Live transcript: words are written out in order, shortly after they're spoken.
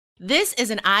This is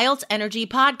an IELTS Energy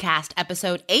Podcast,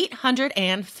 episode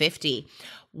 850.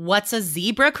 What's a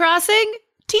zebra crossing?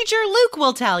 Teacher Luke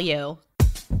will tell you.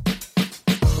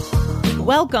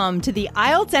 Welcome to the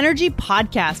IELTS Energy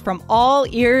Podcast from All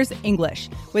Ears English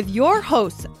with your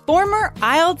hosts, former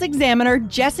IELTS examiner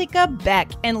Jessica Beck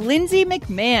and Lindsay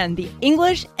McMahon, the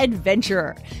English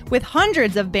adventurer. With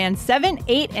hundreds of Band 7,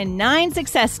 8, and 9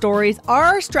 success stories,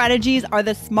 our strategies are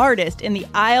the smartest in the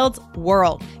IELTS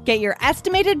world. Get your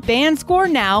estimated band score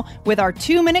now with our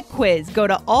 2-minute quiz. Go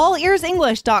to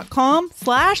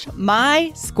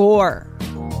allearsenglish.com/myscore.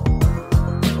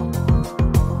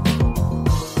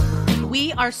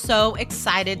 We are so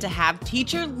excited to have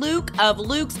teacher Luke of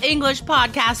Luke's English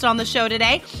Podcast on the show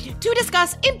today to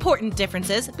discuss important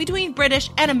differences between British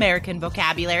and American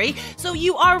vocabulary so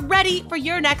you are ready for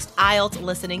your next IELTS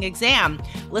listening exam.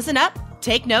 Listen up,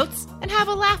 take notes, and have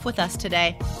a laugh with us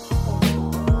today.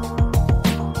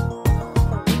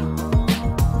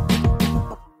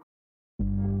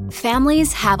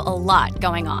 Families have a lot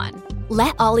going on.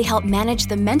 Let Ollie help manage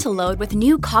the mental load with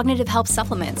new cognitive help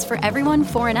supplements for everyone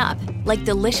 4 and up, like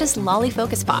delicious Lolly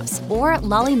Focus Pops or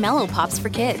Lolly Mellow Pops for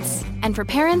kids. And for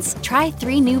parents, try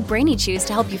 3 new Brainy Chews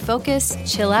to help you focus,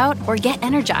 chill out, or get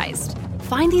energized.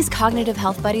 Find these cognitive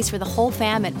health buddies for the whole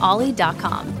fam at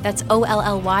ollie.com. That's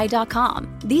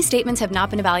OLLY.com. These statements have not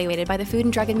been evaluated by the Food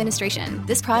and Drug Administration.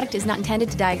 This product is not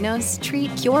intended to diagnose,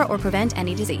 treat, cure, or prevent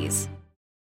any disease.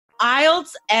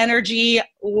 IELTS Energy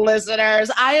listeners,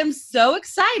 I am so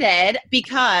excited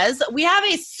because we have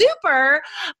a super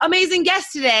amazing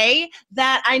guest today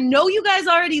that I know you guys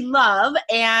already love,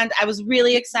 and I was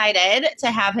really excited to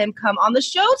have him come on the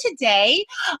show today.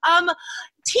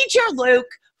 Teacher Luke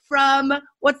from,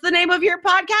 what's the name of your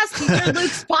podcast? Teacher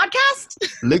Luke's Podcast?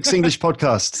 Luke's English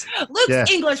Podcast. Luke's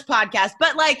English Podcast,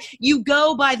 but like you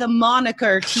go by the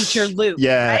moniker Teacher Luke,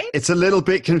 Yeah, right? It's a little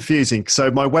bit confusing. So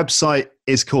my website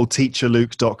is called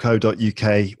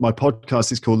teacherluke.co.uk. My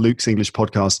podcast is called Luke's English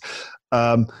Podcast.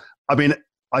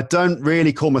 I don't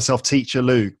really call myself Teacher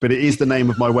Luke, but it is the name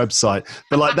of my website.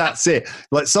 But like, that's it.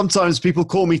 Like sometimes people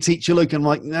call me Teacher Luke and I'm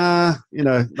like, nah,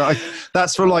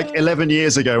 that's from like 11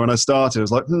 years ago when I started. I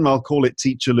was like, I'll call it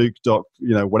Teacher Luke.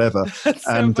 Whatever. That's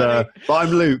so and funny. but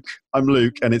I'm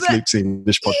Luke, and it's Luke's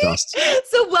English Podcast.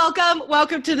 So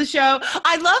welcome to the show.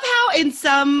 I love how in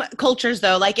some cultures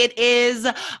though, like it is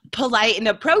polite and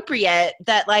appropriate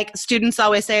that like students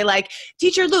always say like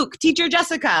Teacher Luke, Teacher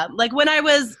Jessica. Like when I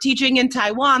was teaching in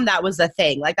Taiwan, that was a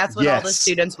thing. Like that's what all the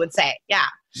students would say. Yeah.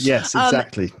 Yes,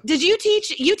 exactly. Did you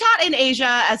taught in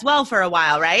Asia as well for a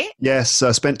while, right? Yes,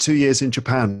 I spent 2 years in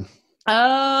Japan.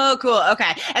 Oh, cool.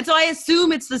 Okay. And so I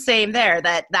assume it's the same there,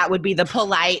 that would be the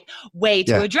polite way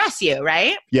to address you,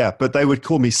 right? Yeah, but they would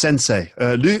call me sensei,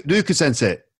 Luke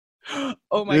sensei.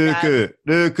 Oh my God.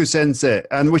 Luke sensei.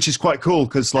 And which is quite cool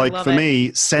because like for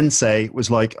me, sensei was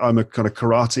like I'm a kind of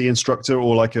karate instructor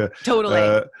or like a...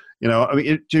 Totally.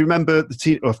 Do you remember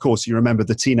of course you remember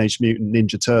the Teenage Mutant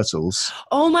Ninja Turtles?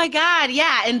 Oh my God.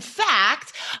 Yeah. In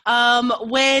fact,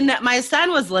 when my son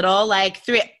was little, like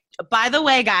 3... By the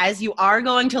way, guys, you are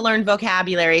going to learn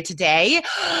vocabulary today.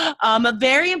 A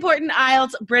very important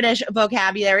IELTS British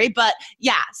vocabulary. But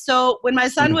yeah, so when my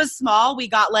son was small, we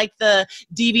got like the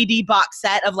DVD box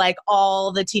set of like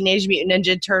all the Teenage Mutant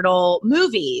Ninja Turtle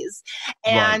movies.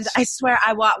 And I swear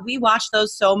we watched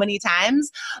those so many times.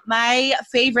 My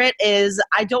favorite is,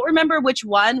 I don't remember which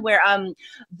one, where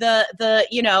the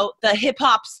hip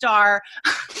hop star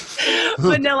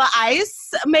Vanilla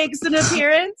Ice makes an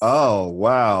appearance. Oh,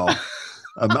 wow.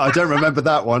 I don't remember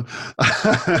that one.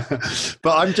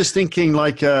 But I'm just thinking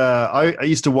like I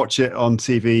used to watch it on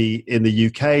TV in the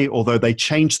UK, although they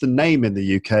changed the name in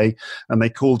the UK and they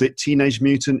called it Teenage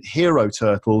Mutant Hero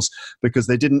Turtles because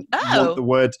they didn't want the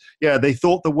word. Yeah, they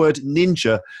thought the word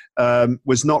ninja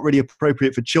was not really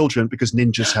appropriate for children because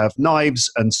ninjas have knives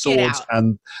and swords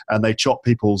and they chop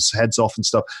people's heads off and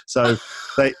stuff. So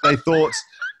they thought...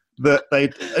 that they,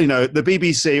 the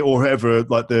BBC or whoever,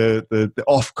 like the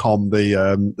Ofcom,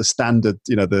 the standard,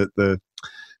 the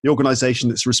organization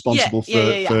that's responsible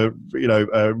for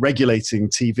regulating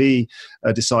TV,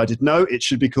 decided no, it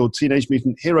should be called Teenage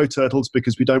Mutant Hero Turtles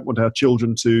because we don't want our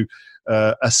children to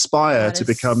aspire to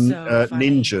become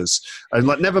ninjas. And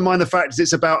like, never mind the fact that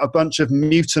it's about a bunch of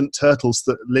mutant turtles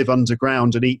that live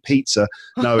underground and eat pizza.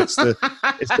 No, it's the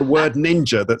word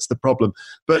ninja that's the problem.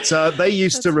 But they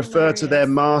used to refer to their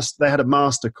master. They had a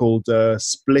master called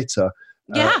Splitter.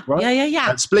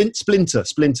 Right? Splinter.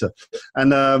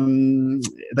 And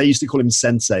they used to call him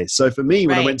sensei. So for me,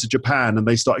 when I went to Japan and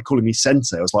they started calling me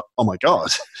sensei, I was like, oh my God,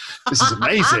 this is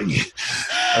amazing.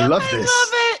 I love this. I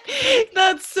love it.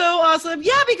 That's That's so awesome.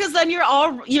 Yeah, because then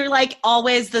you're like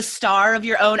always the star of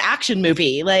your own action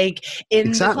movie, like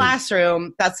in the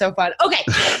classroom. That's so fun. Okay,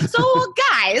 so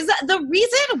guys, the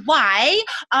reason why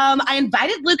I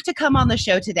invited Luke to come on the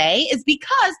show today is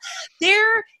because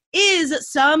there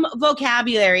is some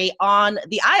vocabulary on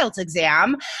the IELTS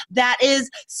exam that is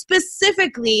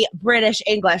specifically British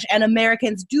English, and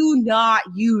Americans do not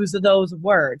use those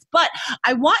words. But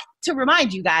I want to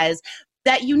remind you guys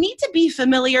that you need to be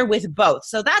familiar with both.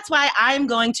 So that's why I'm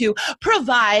going to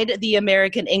provide the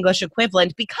American English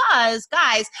equivalent because,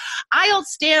 guys, IELTS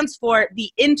stands for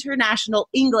the International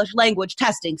English Language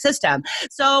Testing System.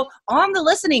 So on the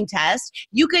listening test,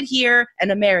 you could hear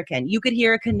an American, you could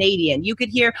hear a Canadian, you could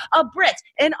hear a Brit,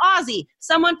 an Aussie,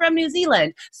 someone from New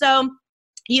Zealand. So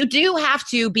you do have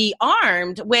to be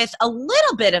armed with a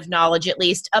little bit of knowledge, at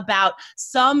least, about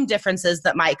some differences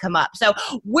that might come up. So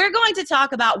we're going to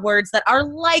talk about words that are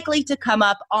likely to come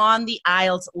up on the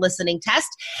IELTS listening test.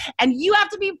 And you have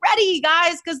to be ready,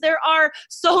 guys, because there are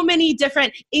so many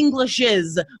different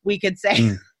Englishes, we could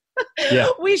say. Yeah,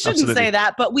 we shouldn't say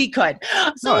that, but we could.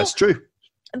 So, no, it's true.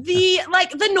 The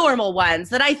normal ones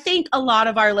that I think a lot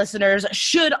of our listeners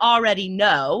should already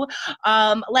know,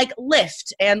 like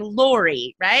lift and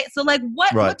lorry, right? So like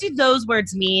what do those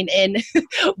words mean in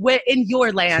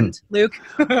your land, Luke?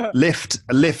 Lift.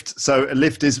 So a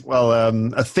lift is,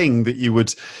 a thing that you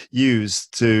would use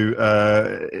to,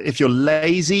 if you're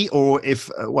lazy or if,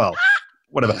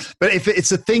 whatever. But if it's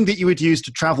a thing that you would use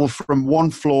to travel from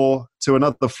one floor to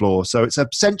another floor. So it's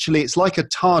like a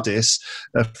TARDIS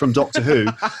from Doctor Who.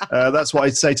 That's what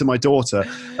I'd say to my daughter.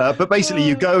 But basically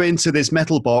you go into this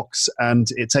metal box and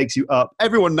it takes you up.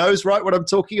 Everyone knows, right, what I'm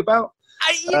talking about?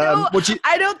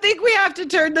 I don't think we have to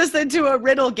turn this into a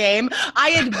riddle game.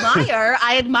 I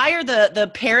admire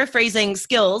the paraphrasing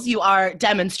skills you are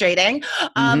demonstrating.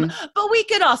 But we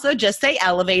could also just say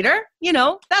elevator.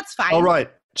 That's fine. All right.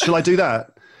 Shall I do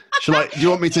that? Do you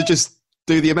want me to just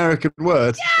do the American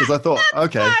word? Because I thought,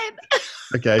 okay,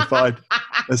 fine.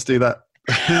 Let's do that.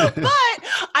 But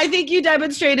I think you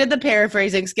demonstrated the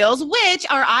paraphrasing skills, which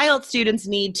our IELTS students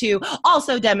need to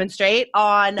also demonstrate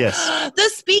on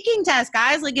the speaking test,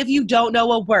 guys. Like if you don't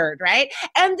know a word, right?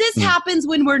 And this happens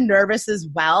when we're nervous as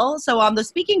well. So on the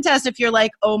speaking test, if you're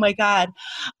like, oh my God,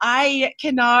 I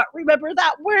cannot remember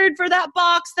that word for that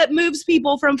box that moves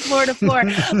people from floor to floor.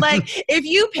 Like if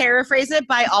you paraphrase it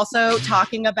by also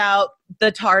talking about the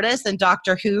TARDIS and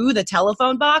Doctor Who, the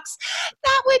telephone box,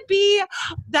 that would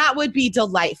be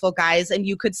delightful, guys, and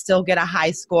you could still get a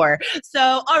high score.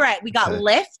 So, all right, we got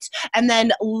lift, and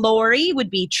then lorry would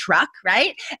be truck,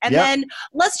 right? And then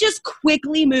let's just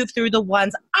quickly move through the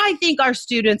ones I think our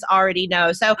students already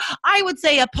know. So I would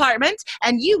say apartment,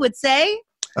 and you would say?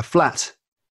 A flat.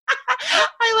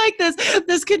 I like this.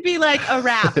 This could be like a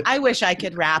rap. I wish I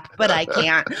could rap, but I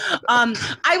can't.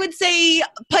 I would say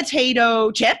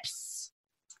potato chips.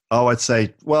 Oh,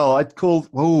 I'd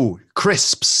call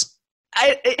crisps.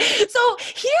 So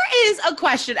here is a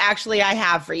question actually I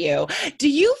have for you. Do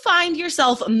you find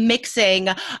yourself mixing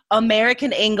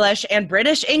American English and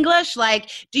British English?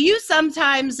 Like, do you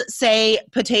sometimes say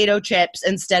potato chips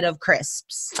instead of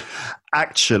crisps?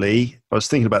 Actually, I was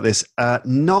thinking about this.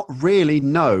 Not really,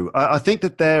 no. I think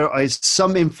that there is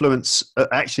some influence,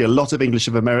 actually a lot of English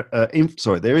of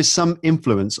there is some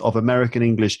influence of American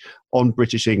English on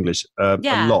British English, a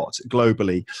lot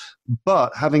globally.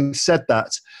 But having said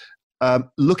that,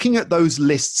 looking at those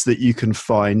lists that you can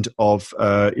find of,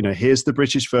 here's the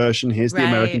British version, here's the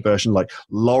American version, like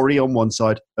lorry on one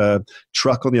side,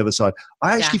 truck on the other side.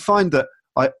 I actually find that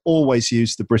I always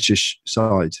use the British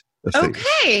side of things.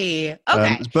 Okay.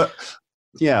 But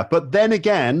then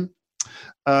again,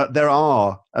 there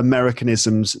are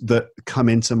Americanisms that come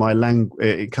into my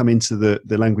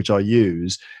the language I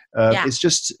use. It's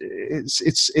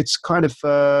kind of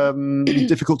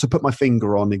difficult to put my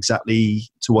finger on exactly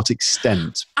to what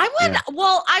extent. I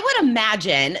would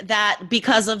imagine that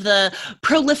because of the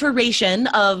proliferation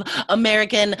of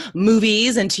American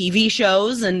movies and TV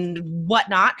shows and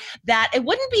whatnot, that it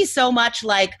wouldn't be so much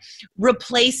like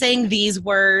replacing these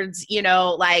words,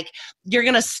 like you're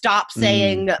going to stop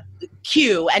saying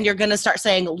queue and you're going to start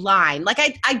saying line. Like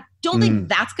I don't think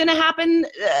that's going to happen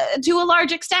to a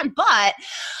large extent, but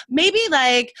maybe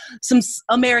like some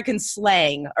American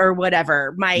slang or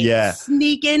whatever might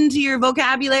sneak into your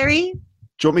vocabulary.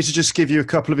 Do you want me to just give you a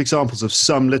couple of examples of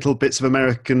some little bits of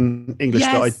American English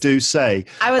that I do say?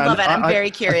 I would love it. I'm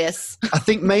very curious. I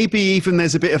think maybe even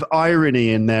there's a bit of irony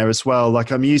in there as well.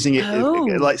 Like I'm using it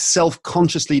like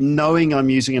self-consciously knowing I'm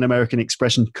using an American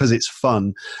expression because it's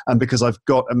fun and because I've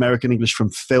got American English from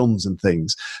films and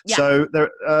things. Yeah. So there,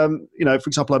 for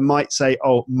example, I might say,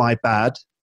 "Oh, my bad."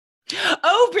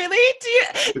 Oh, really?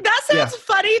 That sounds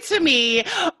funny to me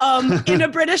in a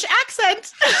British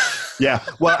accent. Yeah.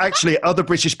 Well, actually, other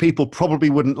British people probably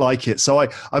wouldn't like it. So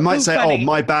I might say, funny. "Oh,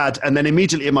 my bad." And then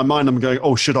immediately in my mind, I'm going,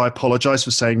 "Oh, should I apologize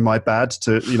for saying my bad?"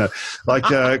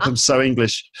 I'm so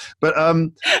English. But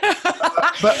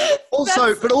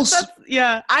also,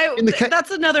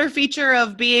 that's another feature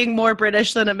of being more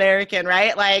British than American,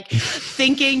 right? Like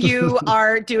thinking you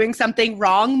are doing something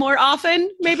wrong more often,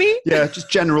 maybe? Yeah, just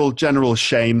general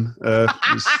shame, a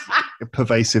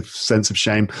pervasive sense of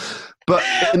shame. But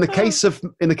in the case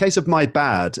of my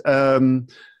bad,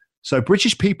 so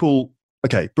British people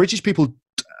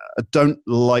don't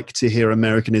like to hear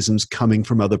Americanisms coming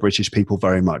from other British people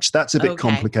very much. That's a bit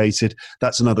complicated.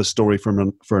 That's another story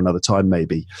for another time,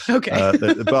 maybe. Okay.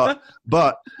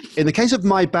 But in the case of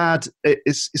my bad,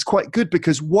 it's quite good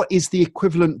because what is the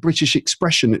equivalent British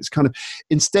expression? It's kind of,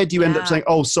 instead you end up saying,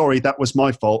 "Oh, sorry, that was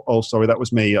my fault. Oh, sorry, that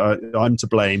was me. I'm to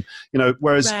blame."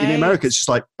 Whereas in America, it's just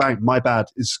like, bang, my bad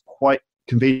is quite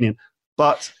convenient.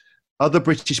 But other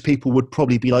British people would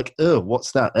probably be like, "Oh,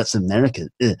 what's that? That's American."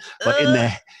 But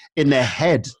in their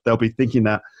head, they'll be thinking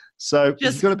that. So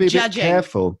you've got to be a bit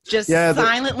careful. Just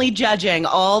silently judging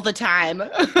all the time.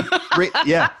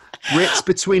 Brits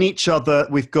between each other,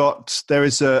 there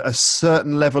is a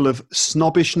certain level of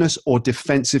snobbishness or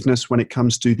defensiveness when it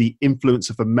comes to the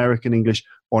influence of American English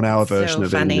on our version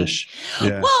of English.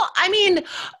 Yeah. Well, I mean,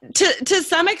 to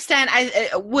some extent,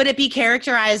 would it be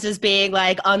characterized as being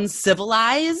like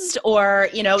uncivilized or,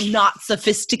 not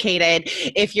sophisticated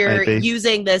if you're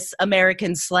using this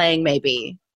American slang,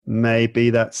 maybe?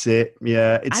 Maybe that's it.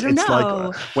 Yeah, it's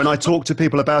like when I talk to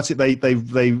people about it, they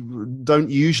don't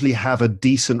usually have a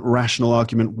decent rational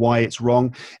argument why it's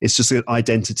wrong. It's just an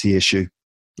identity issue.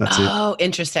 That's it. Oh,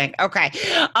 interesting. Okay.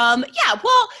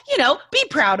 Be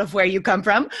proud of where you come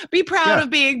from. Be proud of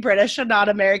being British and not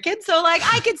American. So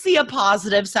I could see a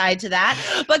positive side to that.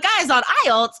 But guys, on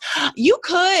IELTS, you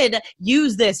could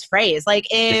use this phrase.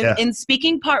 In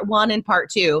speaking part 1 and part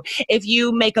 2, if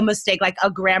you make a mistake, like a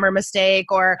grammar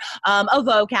mistake or a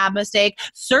vocab mistake,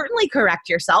 certainly correct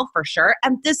yourself for sure.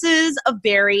 And this is a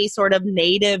very sort of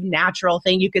native, natural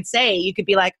thing you could say. You could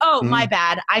be like, "Oh, my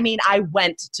bad. I mean, I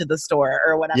went to the store,"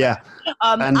 or whatever. Yeah.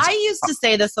 I used to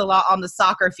say this a lot on the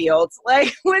soccer fields.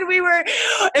 Like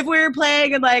if we were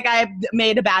playing and I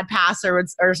made a bad pass or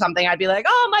something, I'd be like,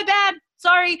 "Oh, my bad.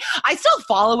 Sorry." I still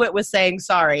follow it with saying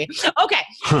sorry. Okay.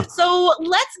 So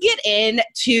let's get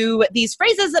into these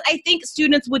phrases that I think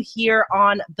students would hear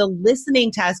on the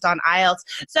listening test on IELTS.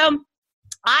 So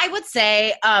I would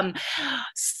say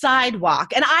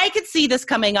sidewalk. And I could see this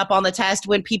coming up on the test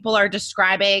when people are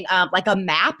describing like a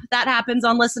map that happens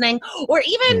on listening, or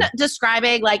even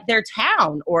describing like their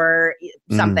town or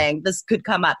something. This could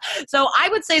come up. So I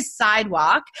would say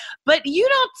sidewalk, but you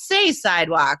don't say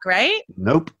sidewalk, right?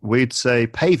 Nope. We'd say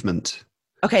pavement.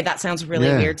 Okay, that sounds really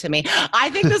weird to me.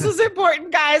 I think this is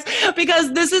important, guys,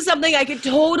 because this is something I could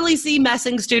totally see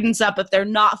messing students up if they're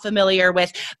not familiar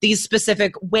with these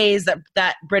specific ways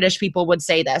that British people would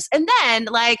say this. And then,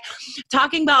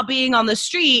 talking about being on the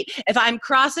street, if I'm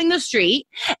crossing the street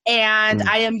and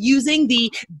I am using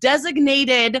the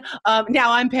designated,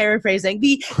 now I'm paraphrasing,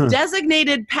 the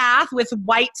designated path with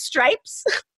white stripes,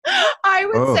 I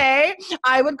would say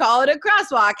I would call it a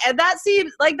crosswalk. And that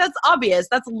seems like that's obvious.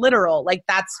 That's literal.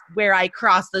 That's where I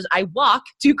walk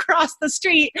to cross the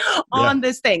street on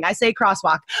this thing. I say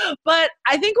crosswalk. But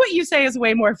I think what you say is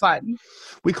way more fun.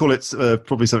 We call it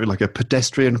probably something like a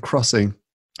pedestrian crossing.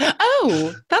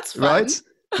 Oh, that's fun. Right?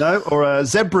 No? Or a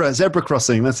zebra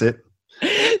crossing. That's it.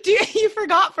 You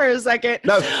forgot for a second.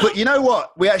 No, but you know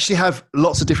what? We actually have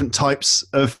lots of different types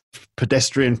of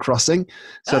pedestrian crossing.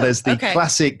 So there's the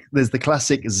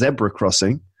classic zebra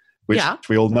crossing, which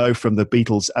we all know from the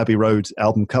Beatles' Abbey Road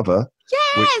album cover.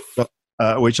 Yes.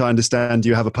 Which I understand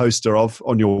you have a poster of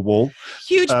on your wall.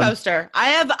 Huge poster.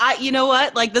 You know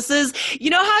what? This is,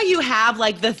 how you have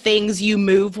the things you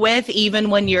move with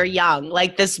even when you're young.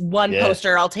 This one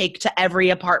poster I'll take to every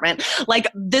apartment.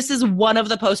 This is one of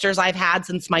the posters I've had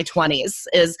since my 20s,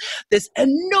 is this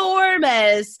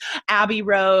enormous Abbey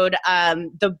Road,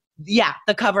 the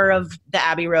cover of the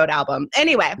Abbey Road album.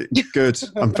 Anyway. Good.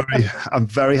 I'm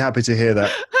very happy to hear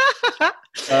that.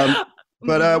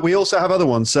 But we also have other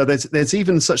ones. So there's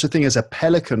even such a thing as a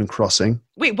pelican crossing.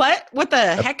 Wait, what? What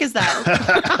the heck is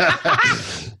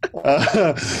that?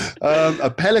 A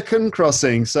pelican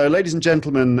crossing. So, ladies and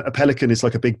gentlemen, a pelican is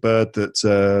like a big bird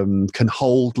that can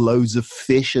hold loads of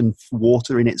fish and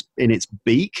water in its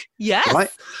beak. Yes. Right.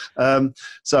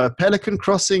 So, a pelican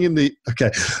crossing in the.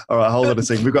 Okay. All right. Hold on a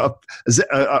second. We've got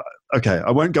okay.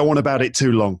 I won't go on about it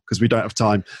too long because we don't have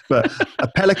time. But a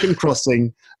pelican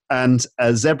crossing and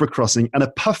a zebra crossing and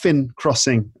a puffin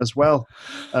crossing as well.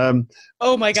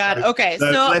 Oh my God. Okay.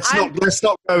 So let's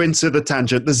not go into the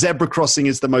tangent. The zebra crossing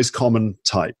is the most common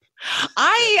type.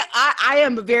 I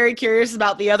am very curious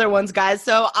about the other ones, guys.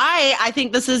 So I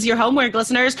think this is your homework,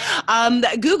 listeners.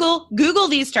 Google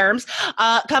these terms.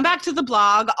 Come back to the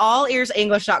blog,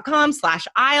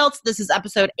 allearsenglish.com/IELTS. This is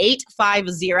episode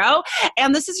 850.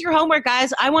 And this is your homework,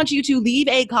 guys. I want you to leave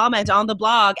a comment on the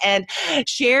blog and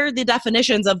share the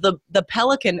definitions of the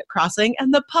pelican crossing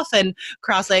and the puffin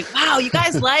crossing. Wow, you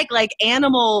guys like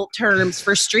animal terms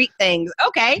for street things.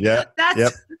 Okay. Yeah.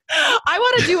 I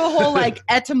want to do a whole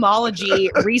etymology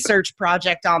research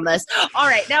project on this. All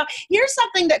right. Now, here's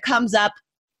something that comes up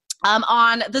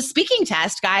on the speaking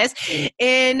test, guys.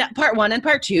 In part 1 and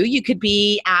part 2, you could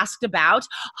be asked about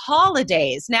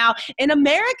holidays. Now, in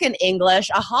American English,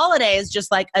 a holiday is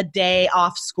just like a day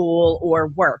off school or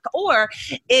work, or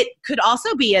it could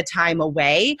also be a time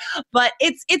away, but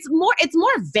it's more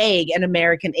vague in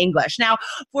American English. Now,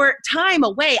 for time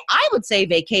away, I would say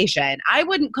vacation. I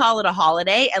wouldn't call it a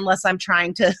holiday unless I'm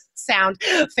trying to sound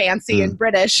fancy and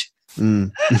British.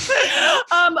 But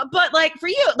for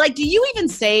you, do you even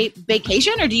say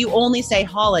vacation or do you only say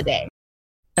holiday?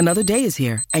 Another day is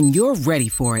here and you're ready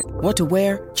for it. What to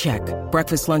wear? Check.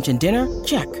 Breakfast, lunch, and dinner?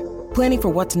 Check. Planning for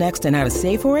what's next and how to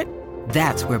save for it?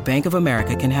 That's where Bank of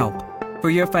America can help. For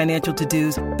your financial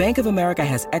to-dos, Bank of America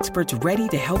has experts ready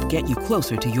to help get you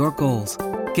closer to your goals.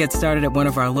 Get started at one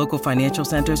of our local financial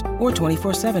centers or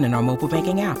 24/7 in our mobile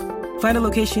banking app. Find a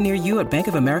location near you at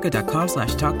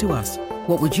bankofamerica.com/talktous.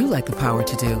 What would you like the power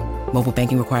to do? Mobile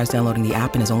banking requires downloading the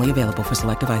app and is only available for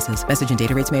select devices. Message and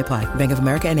data rates may apply. Bank of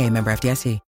America N.A., member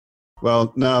FDIC.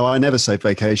 Well, no, I never say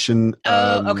vacation.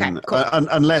 Okay, cool.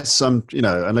 Unless I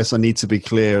need to be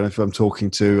clear. If I'm talking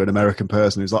to an American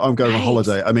person who's like, I'm going on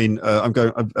holiday. I mean, I'm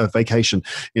going on a vacation.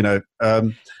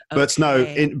 But no,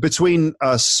 between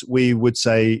us, we would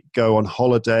say go on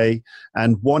holiday,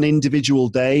 and one individual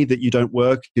day that you don't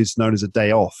work is known as a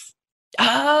day off.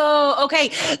 Oh,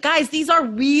 okay. Guys, these are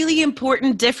really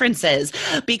important differences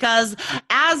because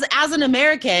as an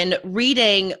American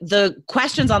reading the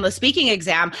questions on the speaking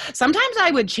exam, sometimes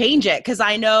I would change it because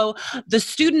I know the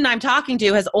student I'm talking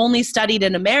to has only studied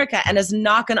in America and is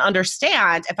not going to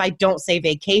understand if I don't say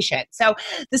vacation. So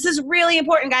this is really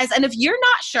important, guys. And if you're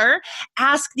not sure,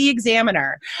 ask the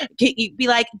examiner. Be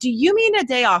like, do you mean a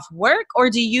day off work or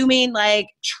do you mean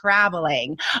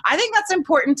traveling? I think that's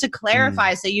important to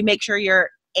clarify so you make sure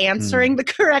you're answering the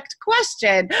correct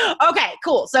question. Okay,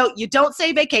 cool. So you don't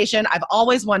say vacation. I've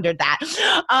always wondered that.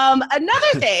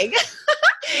 Another thing,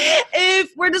 if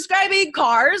we're describing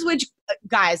cars, which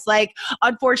guys,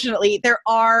 unfortunately, there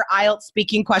are IELTS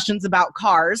speaking questions about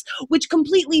cars, which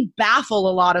completely baffle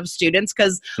a lot of students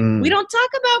because we don't talk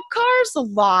about cars a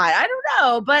lot. I don't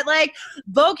know, but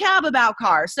vocab about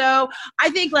cars. So I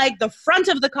think the front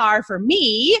of the car for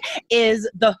me is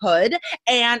the hood,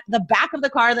 and the back of the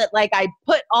car that I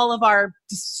put all of our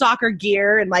soccer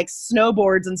gear and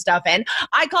snowboards and stuff in,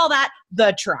 I call that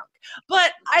the trunk.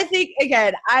 But I think,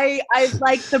 again, I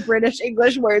like the British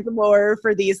English words more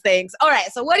for these things. All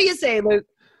right, so what do you say, Luke?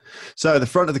 So the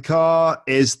front of the car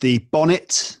is the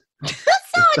bonnet. That's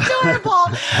so adorable.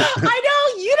 I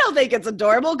know you don't think it's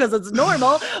adorable because it's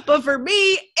normal, but for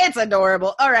me, it's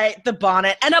adorable. All right, the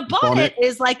bonnet. And a bonnet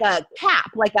is like a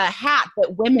cap, like a hat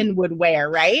that women would wear,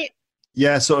 right?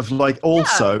 Yeah, sort of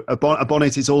a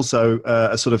bonnet is also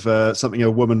a sort of something a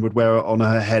woman would wear on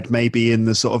her head, maybe in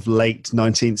the sort of late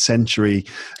 19th century,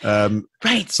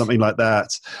 right? Something like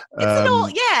that.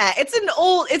 It's an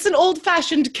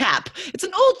old-fashioned cap. It's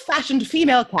an old-fashioned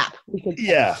female cap. We could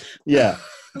say. Yeah.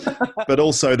 But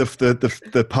also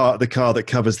the part of the car that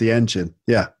covers the engine.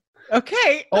 Yeah.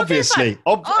 Okay. Obviously.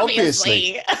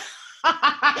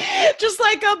 Just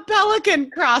like a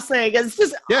pelican crossing. It's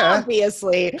just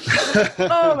obviously.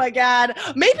 Oh my God.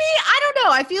 Maybe, I don't know.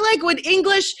 I feel like when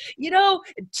English,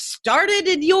 it started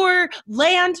in your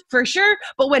land for sure,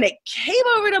 but when it came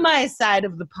over to my side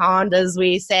of the pond, as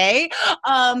we say,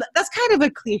 that's kind of a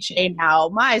cliche now,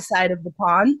 my side of the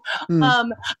pond.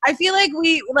 I feel like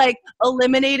we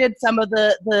eliminated some of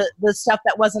the stuff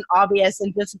that wasn't obvious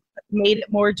and just made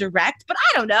it more direct, but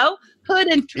I don't know. Hood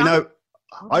and trunk.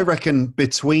 I reckon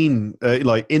between,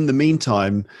 like in the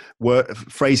meantime, were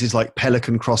phrases like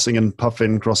pelican crossing and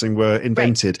puffin crossing were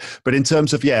invented. Right. But in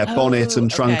terms of, bonnet and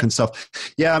trunk and stuff,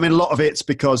 I mean, a lot of it's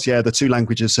because, the two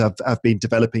languages have been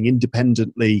developing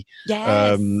independently.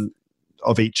 Yes.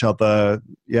 Of each other.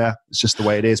 It's just the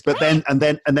way it is. But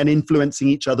then influencing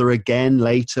each other again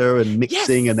later and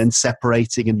mixing and then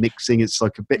separating and mixing. It's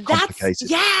like a bit complicated.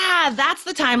 That's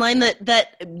the timeline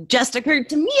that just occurred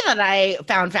to me that I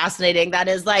found fascinating. That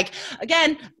is like,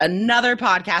 again, another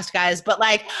podcast, guys. But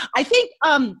like, I think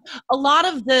a lot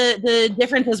of the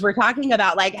differences we're talking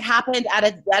about like happened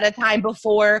at a time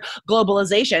before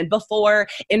globalization, before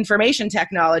information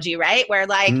technology, right? Where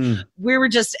like we were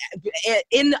just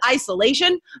in isolation,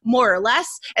 more or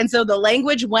less. And so the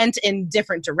language went in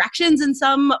different directions in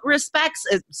some respects,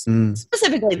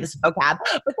 specifically this vocab.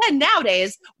 But then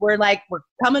nowadays, we're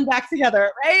coming back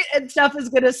together, right? And stuff is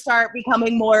going to start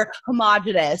becoming more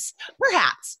homogenous,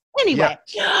 perhaps. Anyway,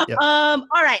 all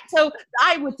right. So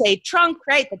I would say trunk,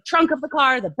 right? The trunk of the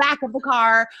car, the back of the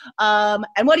car.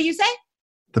 And what do you say?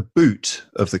 The boot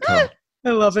of the car. I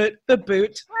love it. The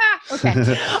boot. Okay.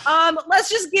 Let's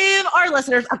just give our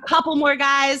listeners a couple more,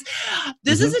 guys.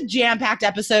 This is a jam-packed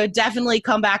episode. Definitely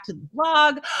come back to the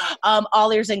blog,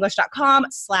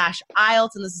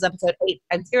 allearsenglish.com/IELTS. And this is episode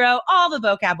 810. All the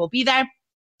vocab will be there.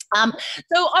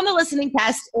 So on the listening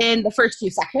test in the first 2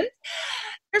 seconds,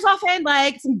 there's often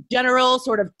like some general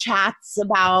sort of chats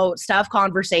about stuff,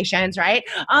 conversations, right?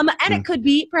 And it could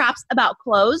be perhaps about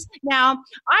clothes. Now,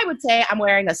 I would say I'm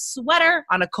wearing a sweater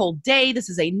on a cold day. This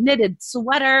is a knitted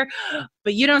sweater,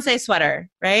 but you don't say sweater,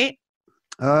 right?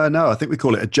 No, I think we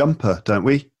call it a jumper, don't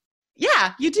we?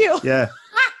 Yeah, you do. Yeah.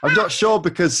 I'm not sure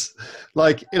because,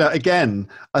 like, again,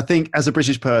 I think as a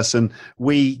British person,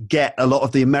 we get a lot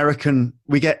of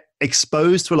we get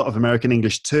exposed to a lot of American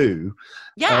English too.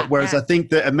 Whereas I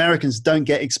think that Americans don't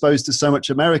get exposed to so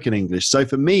much American English. So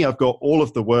for me, I've got all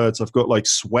of the words. I've got like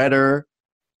sweater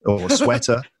or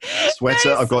sweater. Nice,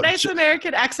 I've got nice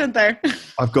American accent there.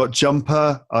 I've got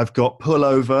jumper. I've got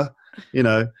pullover.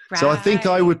 So I think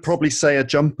I would probably say a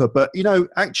jumper, but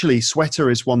actually sweater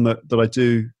is one that I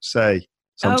do say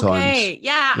sometimes. Okay.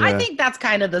 Yeah, I think that's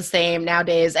kind of the same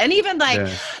nowadays. And even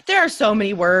there are so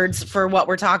many words for what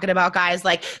we're talking about, guys,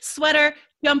 like sweater,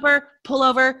 jumper,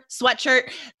 pullover,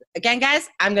 sweatshirt. Again, guys,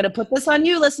 I'm going to put this on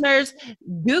you, listeners.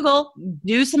 Google,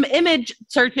 do some image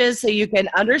searches so you can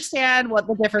understand what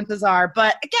the differences are.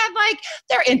 But again,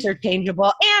 they're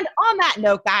interchangeable. And on that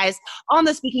note, guys, on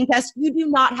the speaking test, you do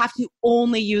not have to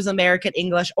only use American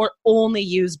English or only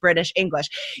use British English.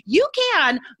 You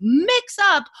can mix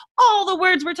up all the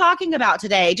words we're talking about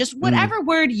today, just whatever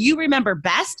word you remember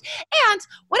best and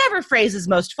whatever phrase is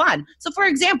most fun. So for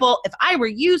example, if I were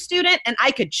you, student, and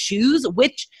I could choose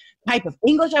which type of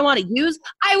English I want to use,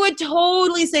 I would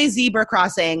totally say zebra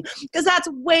crossing because that's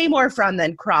way more fun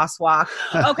than crosswalk.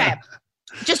 Okay.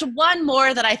 Just one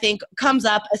more that I think comes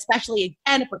up, especially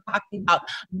again if we're talking about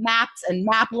maps and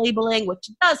map labeling, which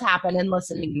does happen in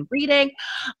listening and reading.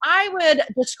 I would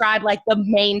describe like the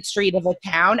main street of a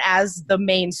town as the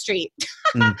main street.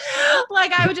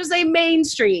 Like I would just say Main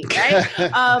Street, right?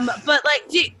 But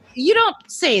like you don't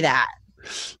say that.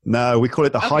 No, we call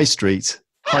it the High Street.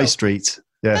 High Street.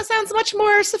 Yeah. That sounds much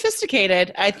more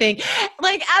sophisticated, I think.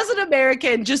 Like, as an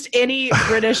American, just any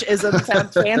Britishism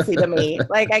sounds fancy to me.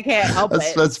 Like, I can't help it.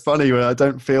 That's funny. I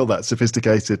don't feel that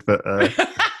sophisticated, but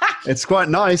it's quite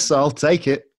nice. I'll take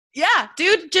it. Yeah,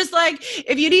 dude, just like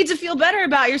if you need to feel better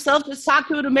about yourself, just talk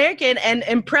to an American and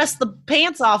impress the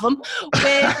pants off them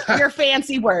with your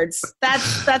fancy words.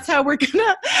 That's how we're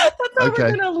gonna we're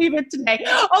gonna leave it today.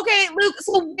 Okay, Luke.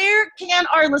 So where can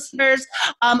our listeners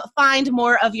find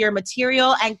more of your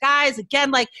material? And guys,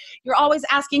 again, like you're always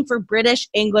asking for British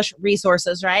English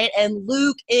resources, right? And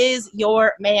Luke is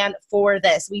your man for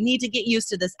this. We need to get used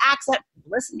to this accent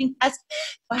listening test.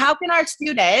 So how can our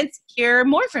students hear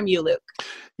more from you, Luke?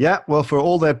 Yeah, well, for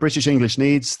all their British English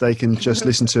needs, they can just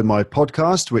listen to my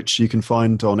podcast, which you can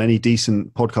find on any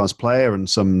decent podcast player and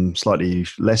some slightly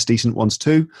less decent ones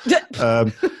too.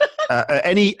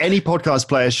 Any podcast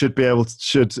player should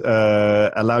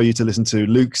allow you to listen to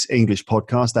Luke's English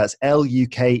podcast. That's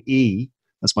Luke.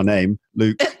 That's my name,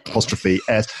 Luke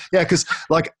 'S. Yeah, because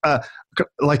like I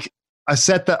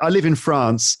said that I live in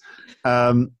France.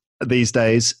 These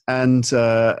days, and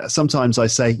sometimes I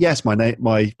say yes. My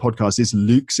podcast is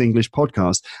Luke's English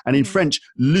Podcast, and in French,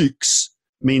 luxe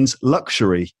means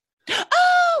luxury.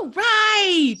 Oh,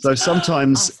 right. So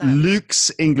sometimes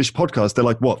Luke's English Podcast, they're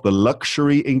like, "What? The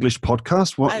luxury English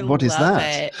podcast? What is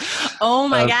that?" Oh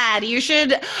my God. You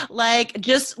should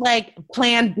just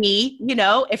plan B,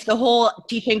 if the whole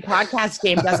teaching podcast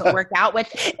game doesn't work out, which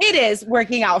it is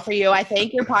working out for you. I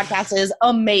think your podcast is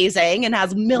amazing and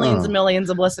has millions and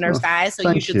millions of listeners, guys. So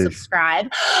you should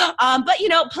subscribe. But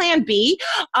plan B,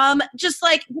 just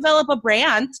develop a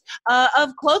brand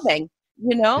of clothing,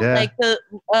 like the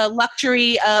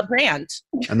luxury brand.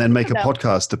 And then make a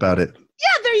podcast about it. Yeah,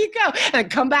 there you go.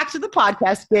 And come back to the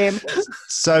podcast game.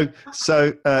 So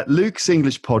Luke's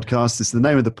English Podcast is the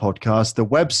name of the podcast. The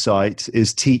website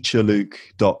is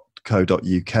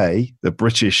teacherluke.co.uk, the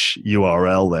British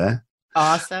URL there.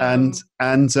 Awesome.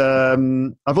 And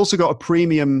I've also got a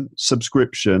premium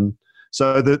subscription.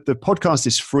 So the podcast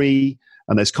is free,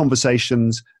 and there's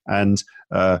conversations and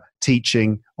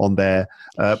teaching on there.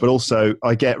 But also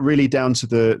I get really down to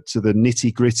the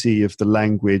nitty gritty of the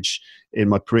language in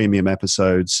my premium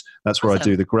episodes. That's where I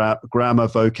do the grammar,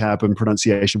 vocab and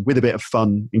pronunciation with a bit of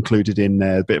fun included in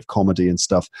there, a bit of comedy and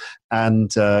stuff. And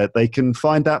they can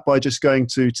find that by just going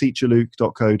to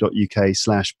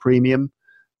teacherluke.co.uk/premium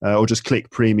or just click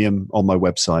premium on my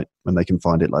website and they can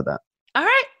find it like that. All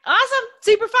right. Awesome.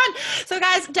 Super fun. So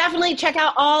guys, definitely check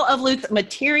out all of Luke's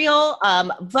material,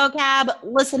 vocab,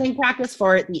 listening practice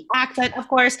for the accent, of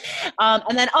course.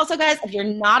 And then also, guys, if you're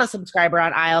not a subscriber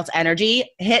on IELTS Energy,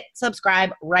 hit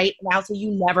subscribe right now so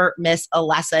you never miss a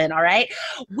lesson, all right?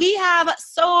 We have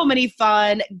so many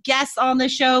fun guests on the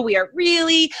show. We are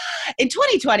really, in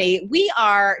 2020, we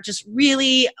are just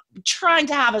really trying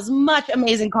to have as much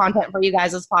amazing content for you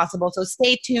guys as possible. So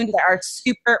stay tuned. There are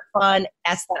super fun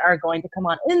guests that are going to come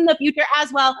on in the future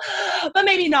as well, but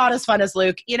maybe not as fun as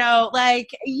Luke. You're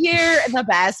the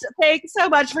best. Thanks so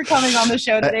much for coming on the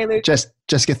show today, Luke.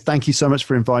 Jessica, thank you so much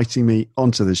for inviting me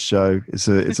onto this show. It's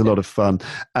a lot of fun.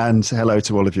 And hello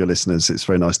to all of your listeners. It's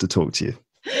very nice to talk to you.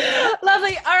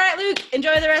 Lovely. All right, Luke,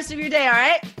 enjoy the rest of your day, all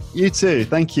right? You too.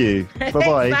 Thank you.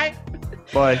 Bye-bye. Bye.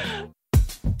 Bye.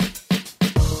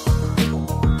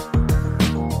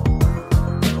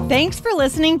 Thanks for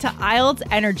listening to IELTS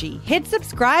Energy. Hit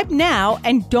subscribe now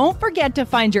and don't forget to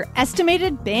find your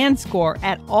estimated band score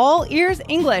at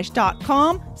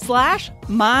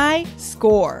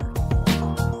allearsenglish.com/myscore.